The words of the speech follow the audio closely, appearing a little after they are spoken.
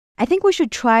I think we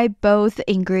should try both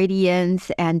ingredients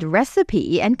and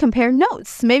recipe and compare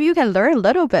notes. Maybe you can learn a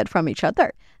little bit from each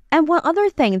other. And one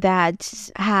other thing that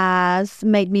has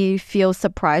made me feel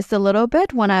surprised a little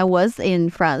bit when I was in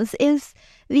France is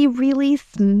the really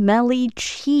smelly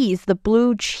cheese, the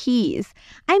blue cheese.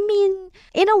 I mean,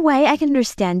 in a way, I can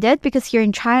understand it because here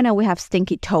in China, we have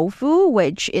stinky tofu,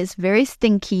 which is very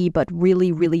stinky but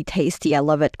really, really tasty. I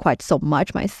love it quite so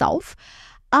much myself.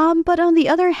 But on the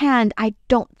other hand, I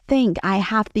don't think I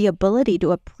have the ability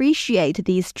to appreciate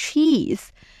these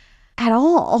cheese at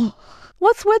all.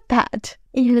 What's with that?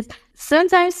 Yes,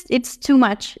 sometimes it's too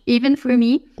much, even for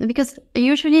me, because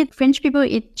usually French people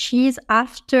eat cheese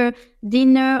after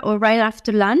dinner or right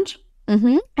after lunch.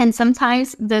 Mm-hmm. And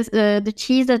sometimes the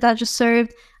cheese that are just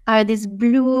served are this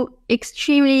blue,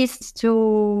 extremely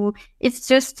too. It's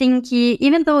just stinky,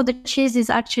 even though the cheese is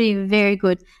actually very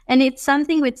good. And it's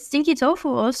something with stinky tofu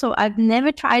also. I've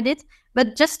never tried it,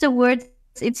 but just the word,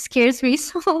 it scares me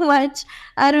so much.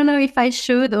 I don't know if I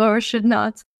should or should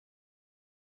not.